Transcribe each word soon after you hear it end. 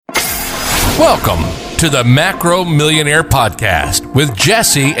Welcome to the Macro Millionaire Podcast with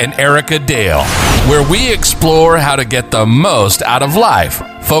Jesse and Erica Dale, where we explore how to get the most out of life,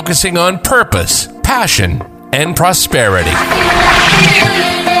 focusing on purpose, passion, and prosperity.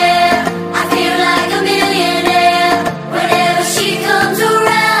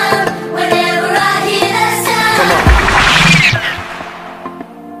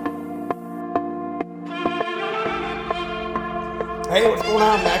 Hey, what's going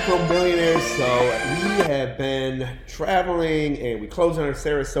on, Macro Millionaires? So we have been traveling and we closed on our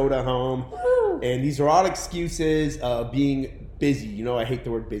Sarasota home. And these are all excuses of being busy. You know, I hate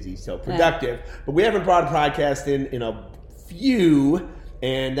the word busy, so productive. But we haven't brought a podcast in a few,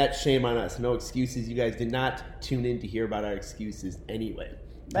 and that's shame on us. No excuses. You guys did not tune in to hear about our excuses anyway.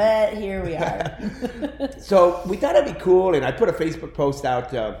 But here we are. So we thought it'd be cool, and I put a Facebook post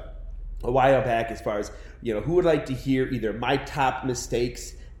out a while back as far as, you know, who would like to hear either my top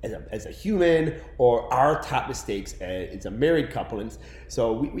mistakes as a human or our top mistakes as a married couple. And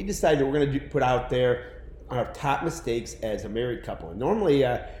so we decided we're going to put out there our top mistakes as a married couple. And normally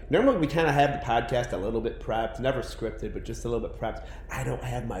we kind of have the podcast a little bit prepped, never scripted, but just a little bit prepped. I don't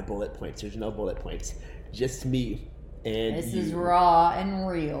have my bullet points. There's no bullet points, just me. And this is raw and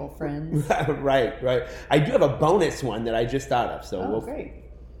real, friends. Right. I do have a bonus one that I just thought of. So great.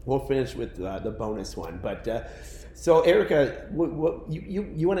 We'll finish with the bonus one. But so, Erica, what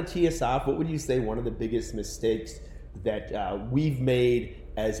you want to tee us off? What would you say one of the biggest mistakes that we've made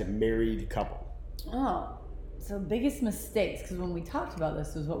as a married couple? Oh, so biggest mistakes, because when we talked about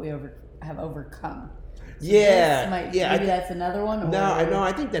this was what we have overcome. So maybe that's another one? Or? No,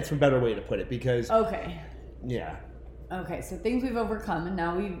 I think that's a better way to put it because... Okay. Yeah. Okay, so things we've overcome, and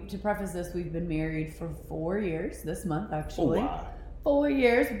now to preface this, we've been married for 4 years, this month actually. Oh, wow. 4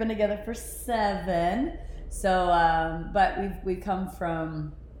 years. We've been together for 7. So, but we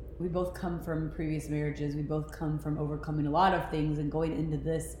both come from previous marriages. We both come from overcoming a lot of things and going into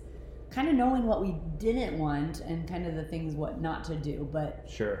this kind of knowing what we didn't want and kind of the things what not to do. But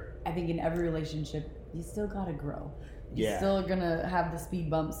sure, I think in every relationship, you still got to grow. You're Yeah. still going to have the speed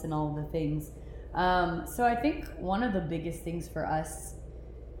bumps and all of the things. So I think one of the biggest things for us,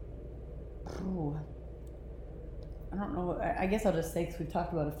 I don't know. I guess I'll just say, because we've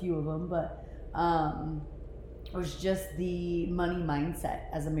talked about a few of them, but it was just the money mindset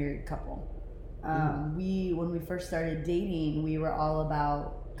as a married couple. When we first started dating, we were all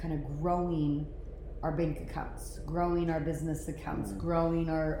about kind of growing our bank accounts, growing our business accounts, growing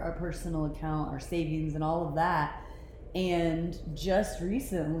our personal account, our savings, and all of that. And just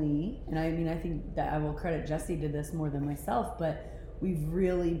recently, and I mean, I think that I will credit Jesse to this more than myself, but we've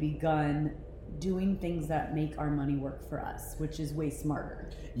really begun doing things that make our money work for us, which is way smarter.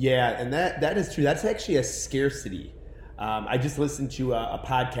 Yeah, and that is true. That's actually a scarcity. I just listened to a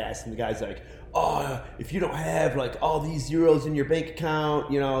podcast, and the guy's like, "Oh, if you don't have like all these euros in your bank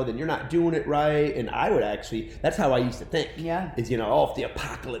account, you know, then you're not doing it right." And I would actually, that's how I used to think. Yeah. Is, you know, if the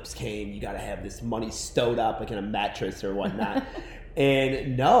apocalypse came, you got to have this money stowed up like in a mattress or whatnot.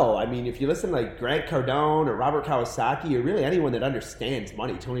 And no, I mean, if you listen to like Grant Cardone or Robert Kiyosaki or really anyone that understands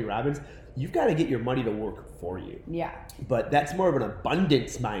money, Tony Robbins, you've got to get your money to work for you. Yeah. But that's more of an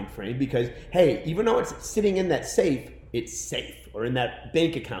abundance mind frame because, hey, even though it's sitting in that safe, it's safe. Or in that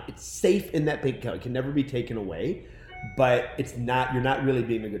bank account, it's safe in that bank account. It can never be taken away. But it's not. You're not really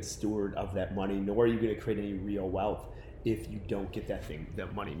being a good steward of that money, nor are you going to create any real wealth if you don't get that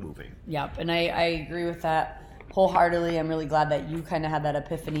money moving. Yep, and I agree with that wholeheartedly. I'm really glad that you kind of had that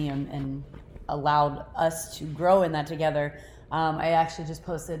epiphany and allowed us to grow in that together. I actually just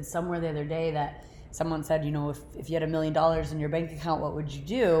posted somewhere the other day that someone said, you know, if you had $1 million in your bank account, what would you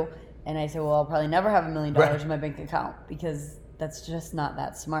do? And I said, well, I'll probably never have $1 million in my bank account because that's just not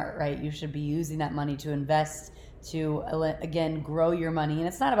that smart, right? You should be using that money to invest, to, again, grow your money. And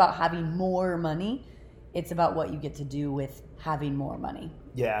it's not about having more money. It's about what you get to do with having more money.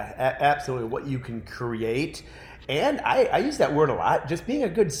 Yeah, absolutely. What you can create. And I use that word a lot, just being a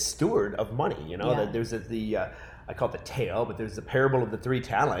good steward of money. You know, that there's I call it the tale, but there's the parable of the 3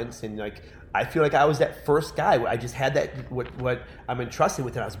 talents. And like, I feel like I was that first guy. I just had that, what I'm entrusted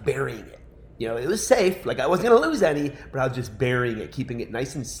with, and I was burying it. You know, it was safe. Like, I wasn't going to lose any, but I was just burying it, keeping it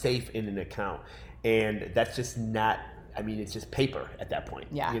nice and safe in an account. And that's just not, I mean, it's just paper at that point.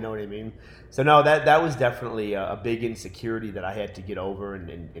 Yeah. You know what I mean? So, no, that was definitely a big insecurity that I had to get over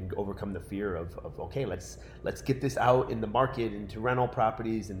and overcome the fear of okay, let's get this out in the market, into rental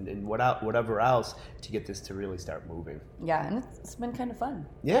properties and whatever else to get this to really start moving. Yeah, and it's been kind of fun.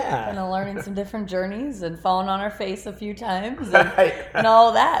 Yeah. Kind of learning some different journeys and falling on our face a few times Right. and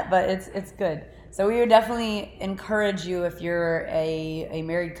all that, but it's good. So we would definitely encourage you, if you're a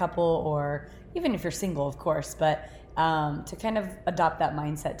married couple, or even if you're single, of course, but to kind of adopt that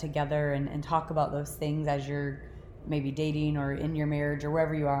mindset together and talk about those things as you're maybe dating or in your marriage or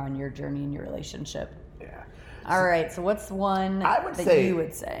wherever you are on your journey in your relationship. Yeah. All right. So what's one you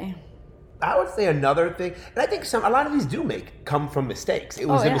would say? I would say another thing, and I think a lot of these come from mistakes. It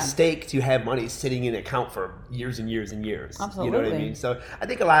was a mistake to have money sitting in an account for years and years and years. Absolutely. You know what I mean? So I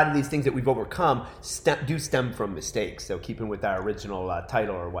think a lot of these things that we've overcome do stem from mistakes. So keeping with our original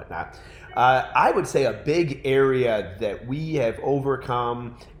title or whatnot, I would say a big area that we have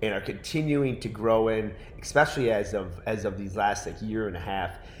overcome and are continuing to grow in, especially as of these last year and a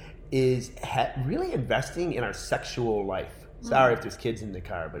half, is really investing in our sexual life. Sorry if there's kids in the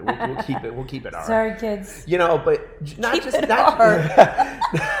car, but we'll keep it. We'll keep it hard. Sorry, kids. But not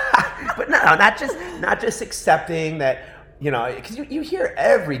just accepting that. Because you hear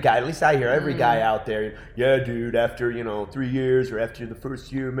every guy. At least I hear every guy out there. Yeah, dude. After 3 years or after the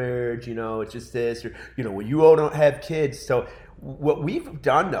first year of marriage, it's just this. Or when you all don't have kids. So what we've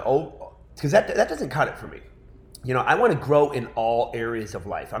done because that doesn't cut it for me. I want to grow in all areas of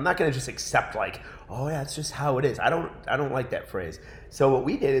life. I'm not going to just accept it's just how it is. I don't like that phrase. So what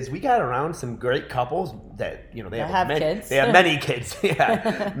we did is we got around some great couples that they have kids. They have many kids.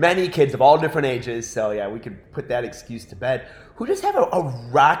 Yeah, many kids of all different ages. So yeah, we could put that excuse to bed. Who just have a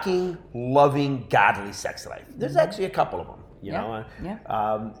rocking, loving, godly sex life. There's actually a couple of them.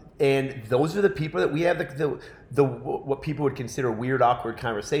 And those are the people that we have the what people would consider weird, awkward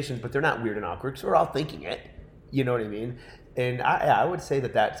conversations, but they're not weird and awkward because we're all thinking it. You know what I mean? And I would say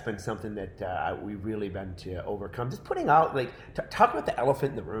that's been something that we've really been to overcome. Just putting out, talk about the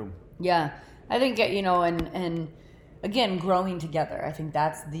elephant in the room. Yeah. I think, and again, growing together. I think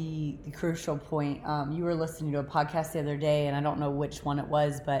that's the crucial point. You were listening to a podcast the other day, and I don't know which one it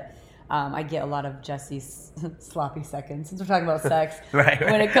was, but I get a lot of Jesse's sloppy seconds since we're talking about sex. Right.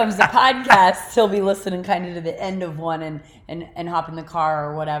 When it comes to podcasts, he'll be listening kind of to the end of one and hop in the car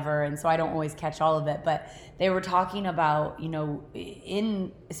or whatever, and so I don't always catch all of it. But they were talking about,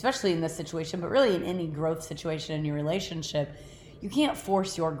 especially in this situation, but really in any growth situation in your relationship, you can't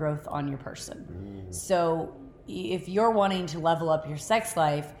force your growth on your person. So if you're wanting to level up your sex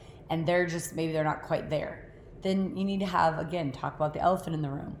life and maybe they're not quite there, then you need to talk about the elephant in the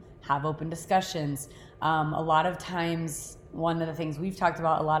room. Have open discussions. A lot of times, one of the things we've talked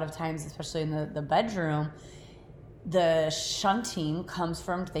about a lot of times, especially in the bedroom, the shunting comes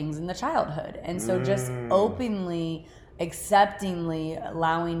from things in the childhood. And so just openly, acceptingly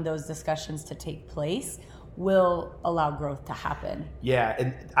allowing those discussions to take place will allow growth to happen. Yeah,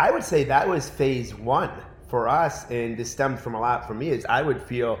 and I would say that was phase one for us, and this stemmed from a lot for me, is I would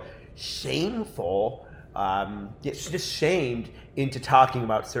feel shameful, just shamed into talking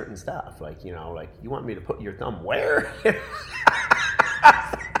about certain stuff. You want me to put your thumb where?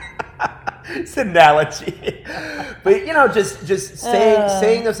 It's an analogy. But, just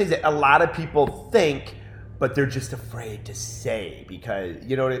saying those things that a lot of people think, but they're just afraid to say because,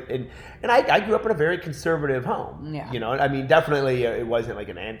 and I grew up in a very conservative home. Yeah. Definitely it wasn't like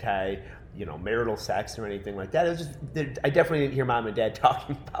an anti, marital sex or anything like that. It was just, I definitely didn't hear mom and dad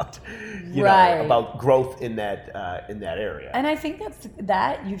talking about, about growth in that area. And I think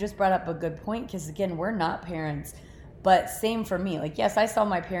that you just brought up a good point because, again, we're not parents. But same for me. Yes, I saw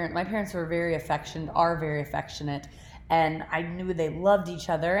my parents were are very affectionate, and I knew they loved each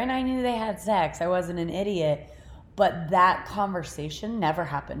other, and I knew they had sex. I wasn't an idiot, but that conversation never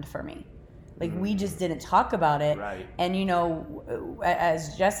happened for me. We just didn't talk about it. Right. And,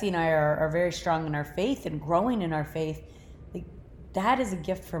 as Jesse and I are very strong in our faith and growing in our faith, that is a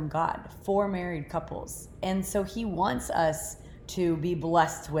gift from God for married couples. And so he wants us to be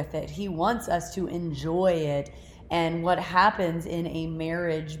blessed with it. He wants us to enjoy it. And what happens in a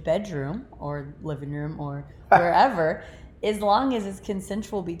marriage bedroom or living room or wherever, as long as it's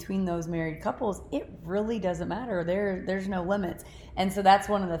consensual between those married couples, it really doesn't matter. There's no limits. And so that's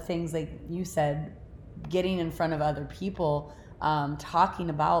one of the things, like you said, getting in front of other people, talking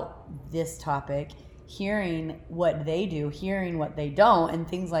about this topic, hearing what they do, hearing what they don't, and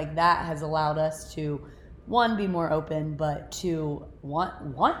things like that has allowed us to, one, be more open, but to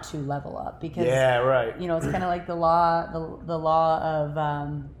want to level up because it's kind of like the law of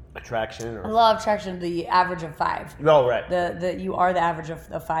attraction or the law of attraction, the average of 5. Oh, right. You are the average of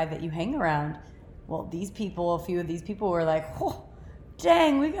the 5 that you hang around. Well, a few of these people were like, oh,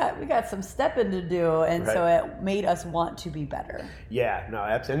 dang, we got some stepping to do, and so it made us want to be better. Yeah, no,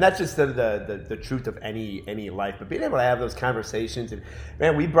 absolutely, and that's just the truth of any life. But being able to have those conversations, and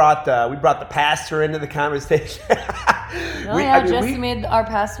man, we brought the pastor into the conversation. Jesse made our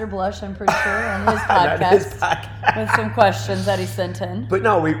pastor blush, I'm pretty sure, on his podcast, with some questions that he sent in. But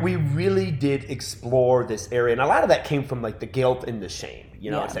no, we really did explore this area, and a lot of that came from like the guilt and the shame.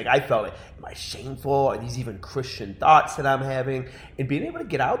 It's like I felt like, am I shameful? Are these even Christian thoughts that I'm having? And being able to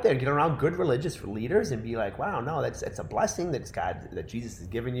get out there and get around good religious leaders and be like, wow, no, that's a blessing that Jesus has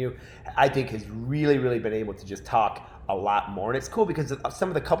given you. I think has really, really been able to just talk a lot more. And it's cool because some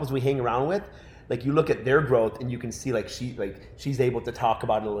of the couples we hang around with, like you look at their growth and you can see she's able to talk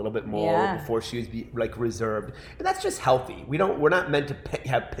about it a little bit more before she was reserved, and that's just healthy. We're not meant to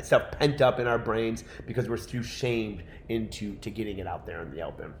have stuff pent up in our brains because we're too shamed into getting it out there in the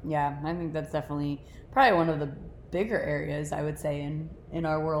open. Yeah, I think that's definitely probably one of the bigger areas I would say in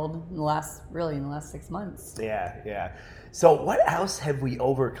our world in the last 6 months. Yeah. So what else have we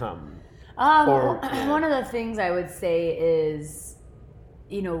overcome? One of the things I would say is,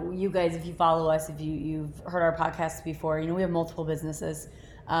 you guys, if you follow us, if you've heard our podcast before, we have multiple businesses.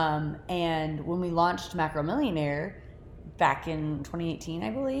 And when we launched Macro Millionaire back in 2018, I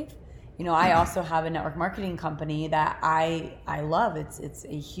believe, I also have a network marketing company that I love. It's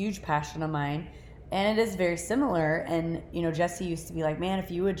a huge passion of mine, and it is very similar. And, Jesse used to be like, man,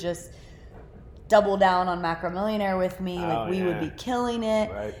 if you would just double down on Macro Millionaire with me, we would be killing it.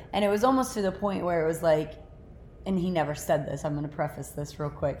 Right. And it was almost to the point where it was like, and he never said this, I'm going to preface this real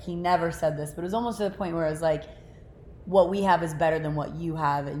quick. He never said this, but it was almost to the point where it was like, what we have is better than what you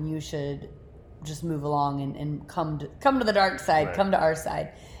have, and you should just move along and come to the dark side, right. Come to our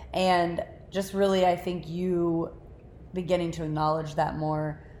side. And just really, I think you beginning to acknowledge that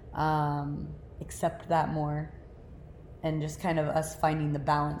more, accept that more, and just kind of us finding the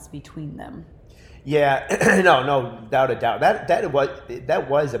balance between them. Yeah, no, without a doubt. That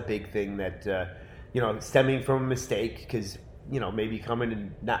was a big thing that, stemming from a mistake, because, maybe coming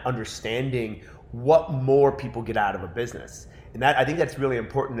and not understanding what more people get out of a business. And that, I think that's really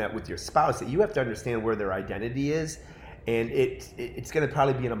important, that with your spouse, that you have to understand where their identity is. And it's going to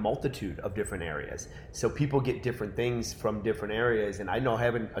probably be in a multitude of different areas. So people get different things from different areas. And I know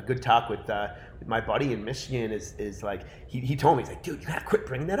having a good talk with my buddy in Michigan is like, he told me, he's like, dude, you got to quit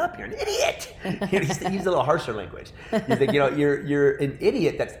bringing that up. You're an idiot. He used a little harsher language. He's like, you're an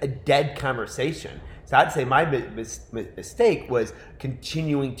idiot. That's a dead conversation. So I'd say my mistake was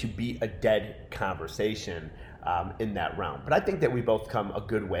continuing to be a dead conversation in that realm. But I think that we both come a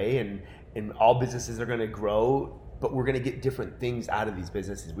good way, and all businesses are going to grow, but we're going to get different things out of these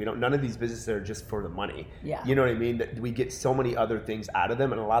businesses. None of these businesses are just for the money. Yeah. You know what I mean? That we get so many other things out of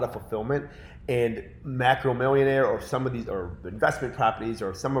them and a lot of fulfillment. And Macro Millionaire or some of these, or investment properties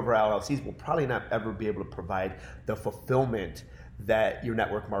or some of our LLCs will probably not ever be able to provide the fulfillment that your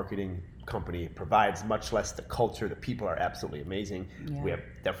network marketing company provides, much less the culture. The people are absolutely amazing. Yeah. We have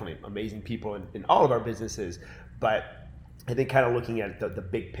definitely amazing people in all of our businesses, but I think kind of looking at the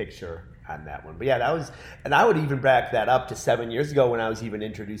big picture on that one. But yeah, that was, and I would even back that up to 7 years ago when I was even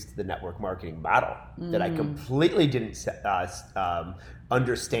introduced to the network marketing model that I completely didn't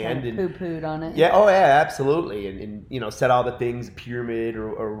understand. And poo-pooed on it. Yeah, oh yeah, absolutely. And said all the things, pyramid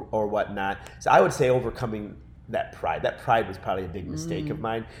or whatnot. So I would say overcoming that pride. That pride was probably a big mistake of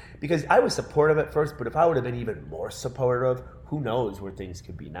mine, because I was supportive at first, but if I would have been even more supportive, who knows where things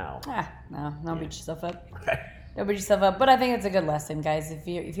could be now. Don't beat yourself up. Right. Don't beat yourself up. But I think it's a good lesson, guys. If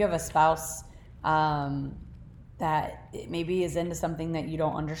you have a spouse that maybe is into something that you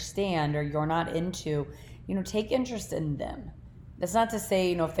don't understand or you're not into, take interest in them. That's not to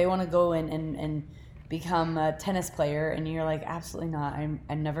say, if they want to go and become a tennis player and you're like, absolutely not. I'm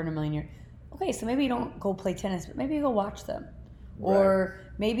never in a million years. Okay, so maybe you don't go play tennis, but maybe you go watch them. Right. Or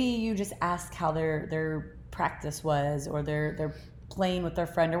maybe you just ask how their practice was, or they're playing with their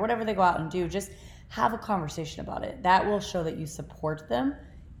friend, or whatever they go out and do. Just have a conversation about it. That will show that you support them,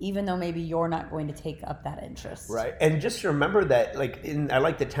 even though maybe you're not going to take up that interest. Right. And just remember that, I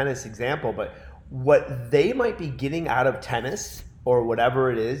like the tennis example, but what they might be getting out of tennis or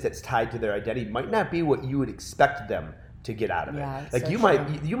whatever it is that's tied to their identity might not be what you would expect them to get out of it.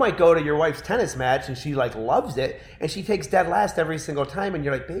 You might go to your wife's tennis match and she loves it and she takes dead last every single time, and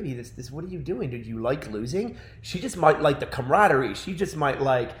you're like, baby, this what are you doing? Did you like losing? She just might like the camaraderie. She just might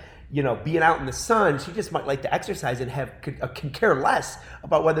like being out in the sun. She just might like to exercise and can care less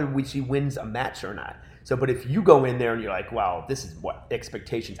about whether she wins a match or not. So, but if you go in there and you're like, wow, this is what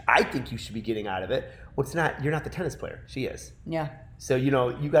expectations I think you should be getting out of it. Well, it's not. You're not the tennis player. She is. Yeah. So, you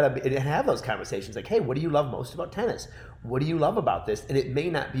got to have those conversations like, hey, what do you love most about tennis? What do you love about this? And it may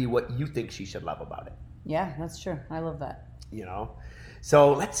not be what you think she should love about it. Yeah, that's true. I love that.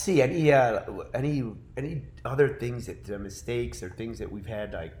 So let's see any other things that mistakes or things that we've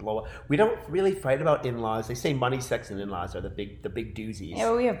had like blow up. We don't really fight about in-laws. They say money, sex, and in-laws are the big doozies.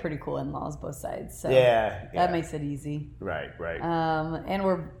 Yeah, we have pretty cool in-laws both sides. So that makes it easy. Right.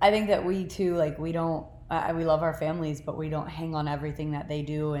 And I think that we too, like, we don't. We love our families, but we don't hang on everything that they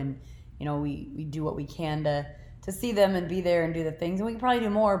do, and we do what we can to see them and be there and do the things, and we can probably do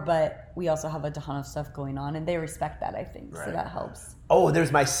more, but we also have a ton of stuff going on, and they respect that, I think, so that helps. Oh,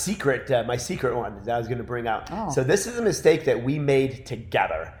 there's my secret one that I was going to bring out. Oh. So this is a mistake that we made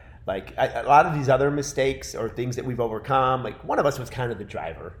together. Like a lot of these other mistakes or things that we've overcome, like one of us was kind of the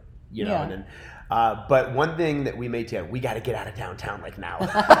driver, Yeah. and then, but one thing that we made together, we got to get out of downtown like now.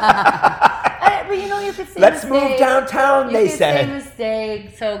 But you could say let's move downtown, they said.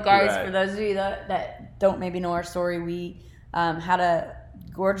 Mistake. So guys, Right. for those of you that don't maybe know our story, we had a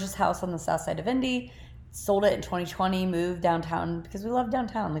gorgeous house on the south side of Indy, sold it in 2020, moved downtown because we love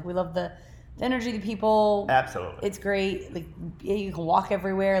downtown. Like, we love the energy, the people. Absolutely. It's great. Like, you can walk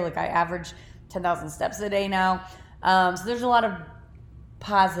everywhere. Like, I average 10,000 steps a day now. So there's a lot of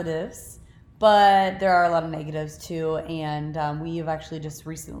positives, but there are a lot of negatives too. And we have actually just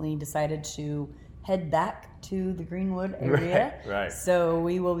recently decided to head back to the Greenwood area. Right. So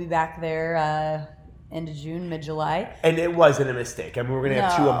we will be back there end of June, mid-July. And it wasn't a mistake. I mean, we're going to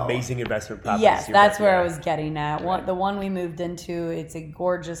have two No. amazing investment properties. Yes, here that's right where now. I was getting at. The one we moved into, it's a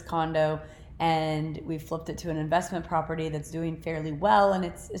gorgeous condo, and we flipped it to an investment property that's doing fairly well. And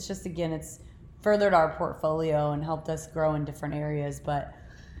it's just, again, it's furthered our portfolio and helped us grow in different areas. But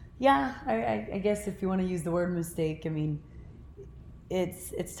yeah, I guess if you want to use the word mistake, I mean,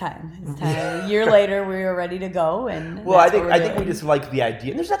 it's time. It's time. A year later, we were ready to go, and well, I think we just like the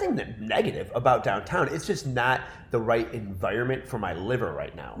idea. And there's nothing negative about downtown. It's just not the right environment for my liver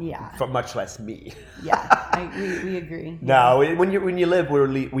right now. Yeah. For much less me. Yeah, we agree. No, when you live,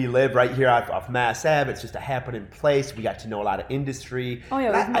 we live right here off Mass Ave. It's just a happening place. We got to know a lot of industry. Oh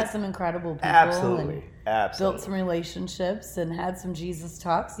yeah, we've met some incredible people. Absolutely. Built some relationships and had some Jesus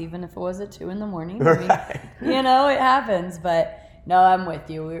talks, even if it was at 2 a.m. Right. I mean, it happens. But no, I'm with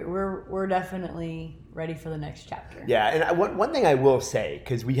you. We're definitely ready for the next chapter. Yeah, and one thing I will say,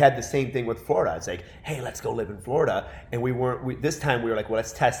 because we had the same thing with Florida. It's like, hey, let's go live in Florida, and this time we were like, well,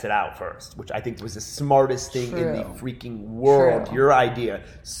 let's test it out first, which I think was the smartest thing in the freaking world. True. Your idea,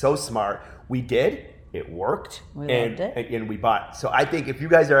 so smart. We did. It worked. We loved it. And we bought. So I think if you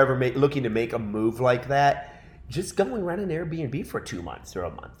guys are ever looking to make a move like that, just go and rent an Airbnb for 2 months or a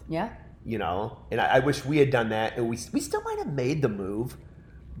month. Yeah. And I wish we had done that, and we still might have made the move,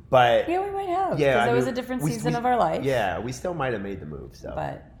 but Yeah, we might have. yeah, Because it was a different season of our life. Yeah, we still might have made the move. So,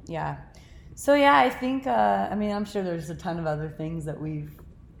 But yeah. So yeah, I think. I'm sure there's a ton of other things that we've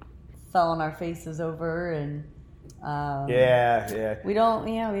fell on our faces over, and yeah. we don't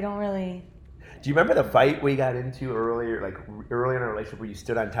really. Do you remember the fight we got into earlier in our relationship where you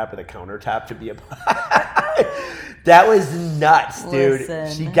stood on top of the countertop to be a That was nuts, dude.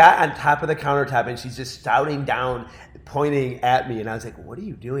 Listen. She got on top of the countertop and she's just shouting down, pointing at me, and I was like, what are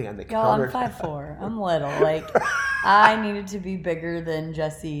you doing on the countertop? I'm 5'4". I'm little. Like, I needed to be bigger than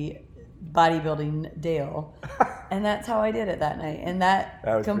Jesse bodybuilding Dale. And that's how I did it that night. And that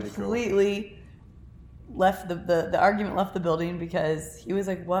was completely left the argument left the building, because he was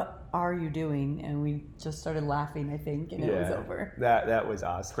like, what are you doing? And we just started laughing, I think, and it was over. That was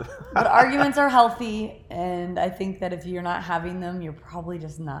awesome. But arguments are healthy, and I think that if you're not having them, you're probably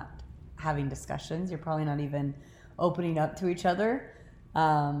just not having discussions. You're probably not even opening up to each other,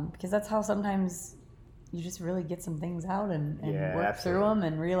 because that's how sometimes you just really get some things out and work through them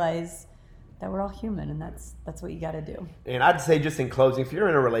and realize that we're all human, and that's what you got to do. And I'd say, just in closing, if you're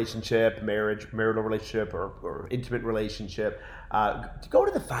in a relationship, marital relationship, or intimate relationship, go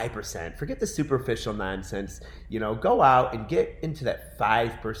to the 5%. Forget the superficial nonsense. Go out and get into that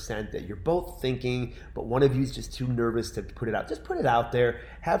 5% that you're both thinking, but one of you is just too nervous to put it out. Just put it out there.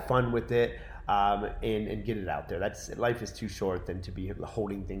 Have fun with it, and get it out there. Life is too short than to be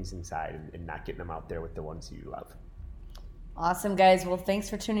holding things inside and not getting them out there with the ones you love. Awesome, guys. Well, thanks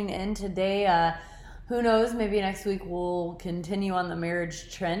for tuning in today. Who knows? Maybe next week we'll continue on the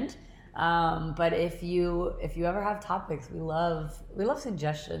marriage trend. But if you ever have topics, we love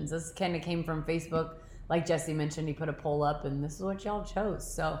suggestions. This kind of came from Facebook. Like Jesse mentioned, he put a poll up, and this is what y'all chose.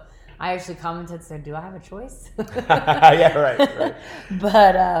 So I actually commented, said, "Do I have a choice?" Yeah, right.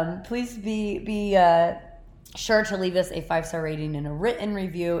 But please be sure to leave us a 5-star rating and a written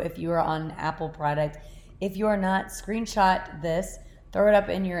review if you are on Apple product. If you are not, screenshot this, throw it up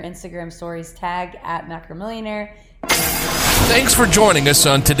in your Instagram stories, tag @MacroMillionaire. Thanks for joining us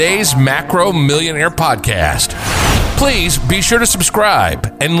on today's Macro Millionaire Podcast. Please be sure to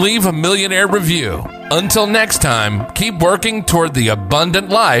subscribe and leave a millionaire review. Until next time, keep working toward the abundant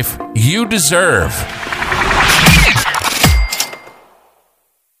life you deserve.